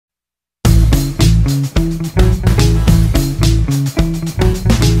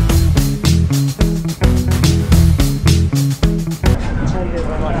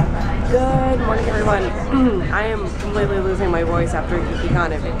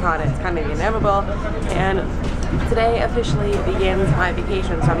con, it's kind of inevitable. And today officially begins my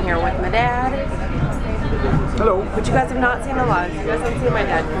vacation, so I'm here with my dad. Hello. Which you guys have not seen a lot. You guys haven't seen my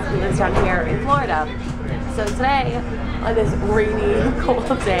dad because he lives down here in Florida. So today, on this rainy, cold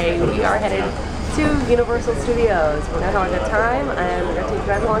day, we are headed to Universal Studios. We're gonna have a good time, and we're gonna take you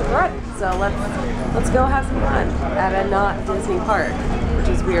guys along for the ride. So let's go have some fun at a not Disney park, which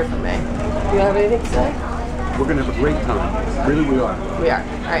is weird for me. Do you have anything to say? We're gonna have a great time. Really, we are. We are.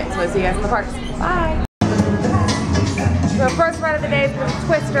 All right. So we'll see you guys in the parks. Bye. So the first ride of the day is the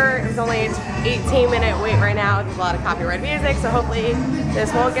Twister. It's only an 18-minute wait right now. There's a lot of copyright music, so hopefully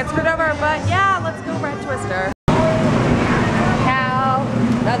this won't get screwed over. But yeah, let's go ride Twister. Cow,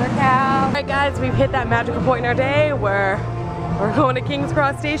 another cow. All right, guys, we've hit that magical point in our day where we're going to King's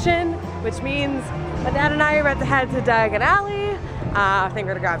Cross Station, which means my dad and I are about to head to Diagon Alley. I think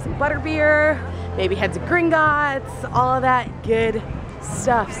we're gonna grab some butterbeer, maybe head to Gringotts, all of that good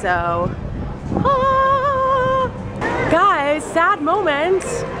stuff. So, guys, sad moment.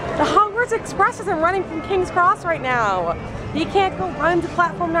 The Hogwarts Express isn't running from King's Cross right now. You can't go run to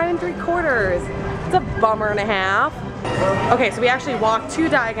platform 9 3/4. It's a bummer and a half. Okay, so we actually walked to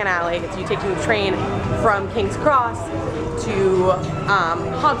Diagon Alley. It's you taking the train from King's Cross to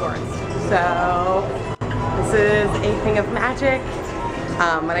Hogwarts. So this is a thing of magic.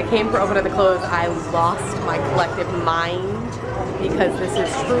 When I came for Open of the Close, I lost my collective mind because this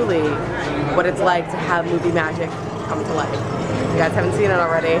is truly what it's like to have movie magic come to life. If you guys haven't seen it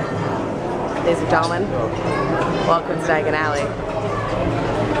already, ladies and gentlemen, welcome to Diagon Alley.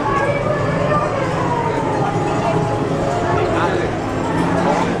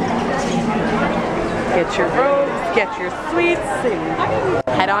 Get your robes, get your sweets, and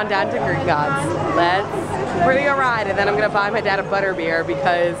head on down to Gringotts. Let's bring a ride, and then I'm gonna buy my dad a butterbeer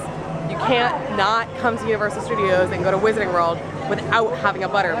because you can't not come to Universal Studios and go to Wizarding World without having a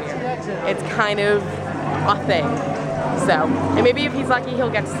butterbeer. It's kind of a thing. So, and maybe if he's lucky, he'll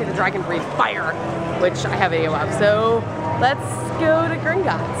get to see the dragon breathe fire, which I have a video of. So let's go to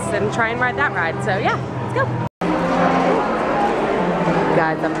Gringotts and try and ride that ride. So yeah, let's go.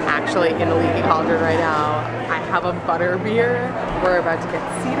 Guys, I'm actually in a leaky cauldron right now. I have a butterbeer. We're about to get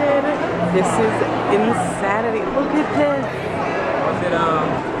seated. This is insanity. Look at this.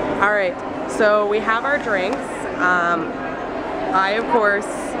 All right, so we have our drinks. I, of course,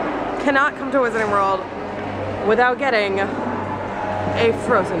 cannot come to Wizarding World without getting a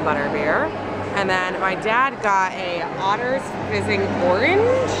frozen butterbeer. And then my dad got a Otters Fizzing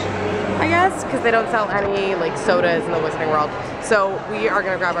Orange, I guess, because they don't sell any like sodas in the Wizarding World. So we are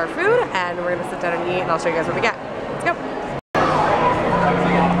gonna grab our food and we're gonna sit down and eat, and I'll show you guys what we get. Let's go.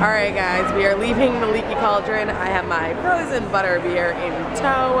 All right, guys, we are leaving the leaky cauldron. I have my frozen butterbeer in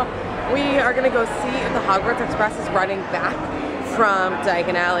tow. We are gonna go see if the Hogwarts Express is running back from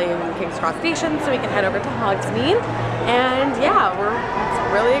Diagon Alley and King's Cross Station, so we can head over to Hogsmeade. And yeah, it's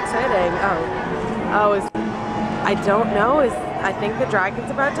really exciting. I don't know, I think the dragon's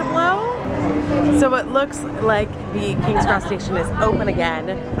about to blow. So it looks like the King's Cross Station is open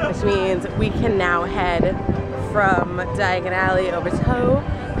again, which means we can now head from Diagon Alley over to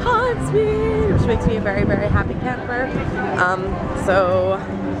Hogsmeade, which makes me a very, very happy camper. So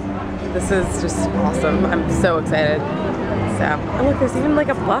this is just awesome. I'm so excited. So, and look, there's even like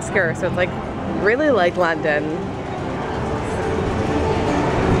a busker, so it's like really like London.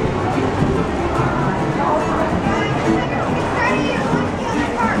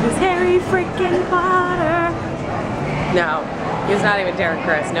 He's Harry freaking Potter. No, he's not even Derek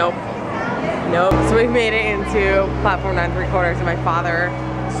Chris. Nope. Nope. So we've made it into platform 9 3/4, and my father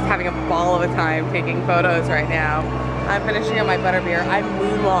is just having a ball of a time taking photos right now. I'm finishing up my butterbeer. I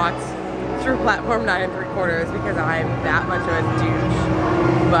moonwalked through platform 9 3/4 because I'm that much of a douche.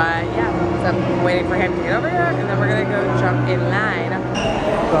 But yeah, so I'm waiting for him to get over here, and then we're gonna go jump in line.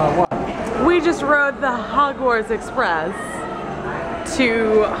 What? We just rode the Hogwarts Express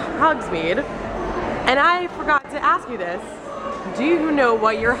to Hogsmeade, and I forgot to ask you this. Do you know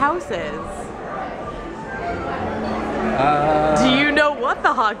what your house is? Do you know what the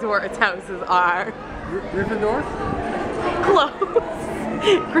Hogwarts houses are? Gryffindor? Close.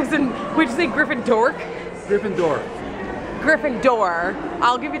 Would you say Gryffindor? Gryffindor. Gryffindor.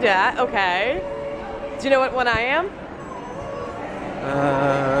 I'll give you that. Okay. Do you know what one I am?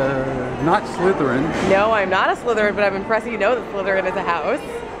 Not Slytherin. No, I'm not a Slytherin, but I'm impressed you know that Slytherin is a house.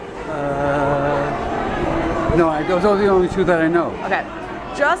 No, those are the only two that I know. Okay.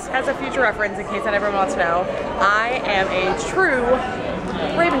 Just as a future reference, in case that everyone wants to know, I am a true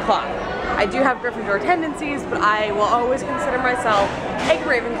Ravenclaw. I do have Gryffindor tendencies, but I will always consider myself a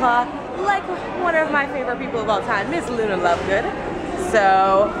Ravenclaw, like one of my favorite people of all time, Miss Luna Lovegood.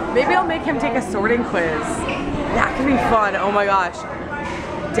 So maybe I'll make him take a sorting quiz. That could be fun. Oh my gosh.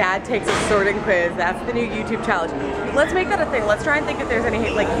 Dad takes a sorting quiz. That's the new YouTube challenge. Let's make that a thing. Let's try and think if there's any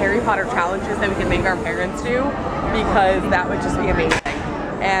like Harry Potter challenges that we can make our parents do, because that would just be amazing.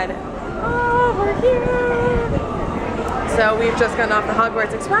 And oh, we're here. So we've just gotten off the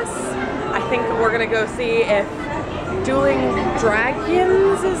Hogwarts Express. I think we're gonna go see if Dueling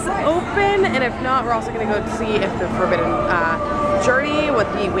Dragons is open, and if not, we're also gonna go see if the Forbidden Journey,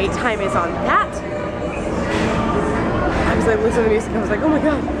 what the wait time is on that. I was like listening to the music, I was like, oh my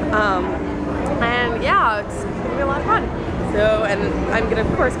god. And yeah, it's gonna be a lot of fun. So, and I'm gonna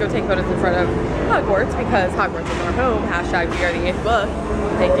of course go take photos in front of Hogwarts, because Hogwarts is our home. Hashtag we are the 8th book.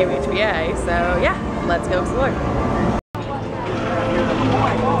 Thank you HBA. So yeah, let's go explore.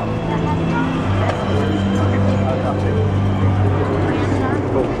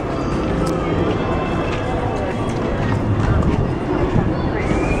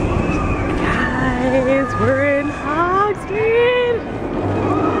 Guys, we're in Hogsmeade.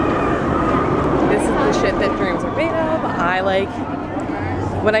 This is the shit that dreams are made of. I like,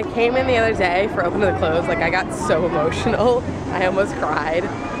 when I came in the other day for Open to the Close, like I got so emotional. I almost cried.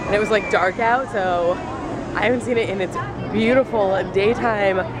 And it was like dark out, so I haven't seen it in its beautiful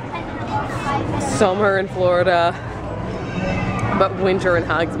daytime summer in Florida, but winter in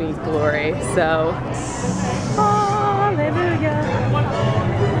Hogsmeade's glory. So, hallelujah.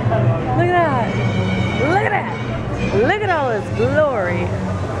 Look at that. Look at that. Look at all this glory.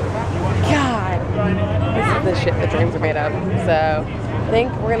 God, this is the shit that dreams are made of. So I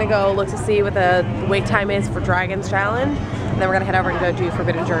think we're gonna go look to see what the wait time is for Dragons Challenge, and then we're gonna head over and go do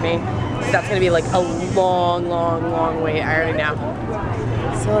Forbidden Journey. So that's gonna be like a long, long, long wait. I already know.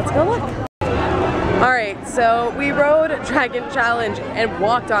 So let's go look. All right, so we rode Dragon Challenge and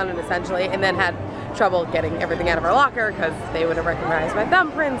walked on it essentially, and then had trouble getting everything out of our locker because they would have recognized my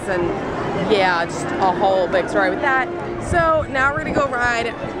thumbprints, and yeah, just a whole big story with that. So now we're gonna go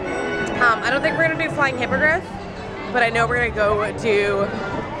ride. I don't think we're gonna do Flying Hippogriff, but I know we're gonna go do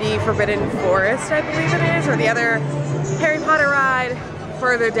the Forbidden Forest, I believe it is, or the other Harry Potter ride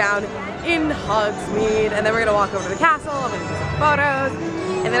further down in Hogsmeade, and then we're gonna walk over to the castle. I'm gonna do some photos,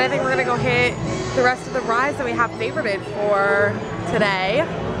 and then I think we're gonna go hit the rest of the rides that we have favorited for today.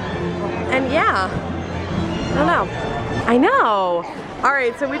 And yeah, I don't know. I know. All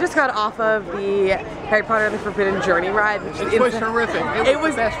right, so we just got off of the Harry Potter and the Forbidden Journey ride, which was terrific. It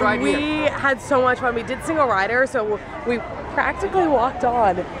was the best ride we here. had so much fun. We did single rider, so we practically walked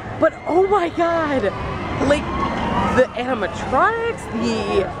on. But oh my god, like the animatronics,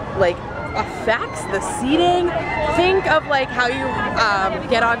 the like effects, the seating. Think of like how you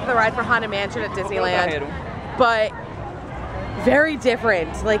get onto the ride for Haunted Mansion at Disneyland, but very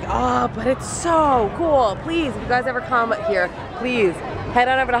different. Like, oh, but it's so cool. Please, if you guys ever come here, please head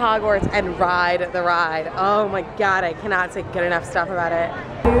on over to Hogwarts and ride the ride. Oh my god, I cannot say good enough stuff about it.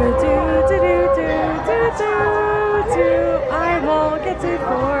 I won't get sued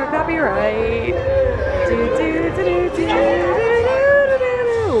for copyright.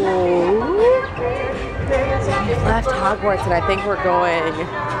 We've left Hogwarts and I think we're going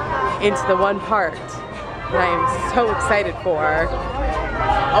into the one part that I am so excited for.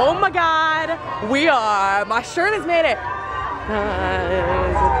 Oh my god, we are. My shirt has made it.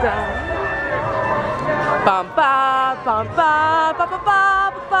 Bum ba bum ba ba ba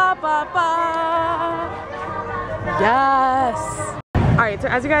ba ba ba ba. Yes. Alright, so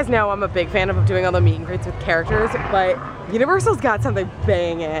as you guys know, I'm a big fan of doing all the meet and greets with characters, but Universal's got something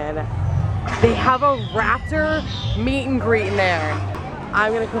banging. They have a raptor meet and greet in there.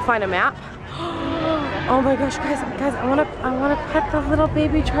 I'm gonna go find a map. Oh my gosh, guys, I wanna pet the little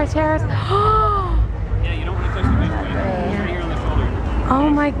baby Triceratops. Yeah, you don't want to touch the big one. Right here on the shoulder. Oh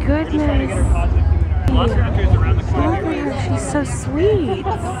my goodness. Velociraptor is around the corner. Look at her, she's so sweet.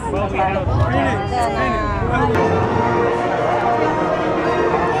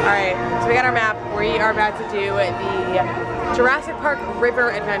 Alright, so we got our map. We are about to do the Jurassic Park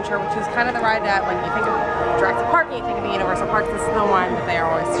River Adventure, which is kind of the ride that when you think of Jurassic Park and you think of the Universal Parks, this is the one that they are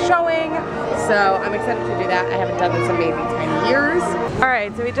always showing. So I'm excited to do that. I haven't done this in maybe 10 years.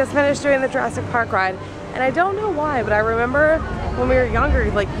 Alright, so we just finished doing the Jurassic Park ride, and I don't know why, but I remember when we were younger,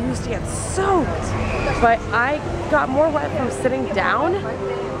 like, you used to get soaked. But I got more wet from sitting down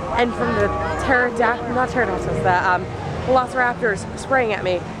and from the Velociraptors spraying at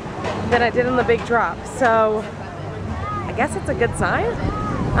me than I did in the big drop. So I guess it's a good sign.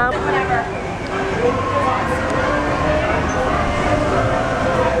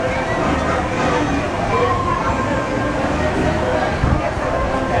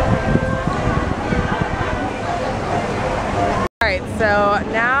 Alright, So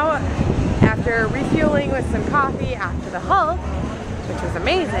now, after refueling with some coffee after the Hulk, which was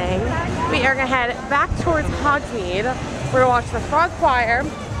amazing, we are gonna head back towards Hogsmeade. We're gonna watch the Frog Choir.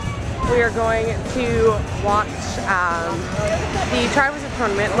 We are going to watch the Triwizard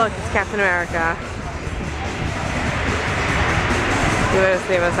Tournament. Look, it's Captain America. Give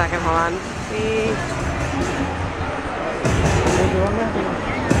it a second, hold on. See?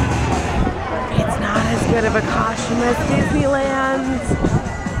 It's not as good of a costume as Disneyland's.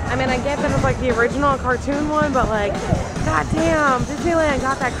 I mean, I get that it's like the original cartoon one, but like, goddamn, Disneyland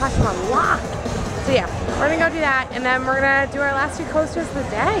got that costume on lock. So yeah, we're gonna go do that, and then we're gonna do our last two coasters of the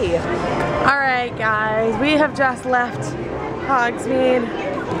day. All right, guys, we have just left Hogsmeade,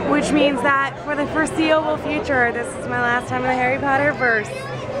 which means that for the foreseeable future, this is my last time in the Harry Potter verse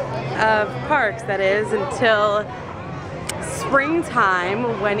of parks, that is, until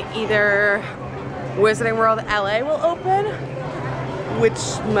springtime when either Wizarding World LA will open,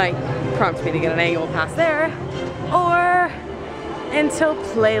 which might prompt me to get an annual pass there, or until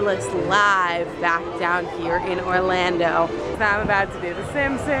Playlist Live back down here in Orlando. So I'm about to do the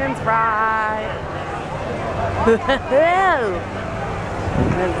Simpsons ride. Let's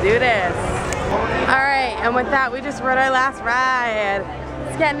do this. Alright, and with that, we just rode our last ride.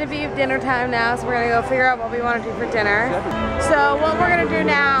 It's getting to be dinner time now, so we're gonna go figure out what we want to do for dinner. So what we're gonna do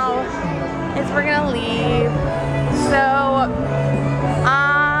now is we're gonna leave. So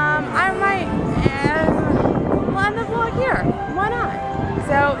I might we'll end the vlog here. Why not?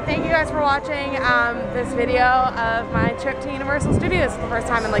 So thank you guys for watching this video of my trip to Universal Studios for the first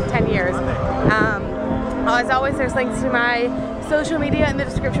time in like 10 years. As always, there's links to my social media in the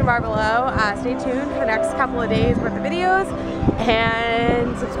description bar below. Stay tuned for the next couple of days worth of videos,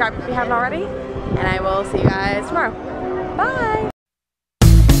 and subscribe if you haven't already, and I will see you guys tomorrow. Bye!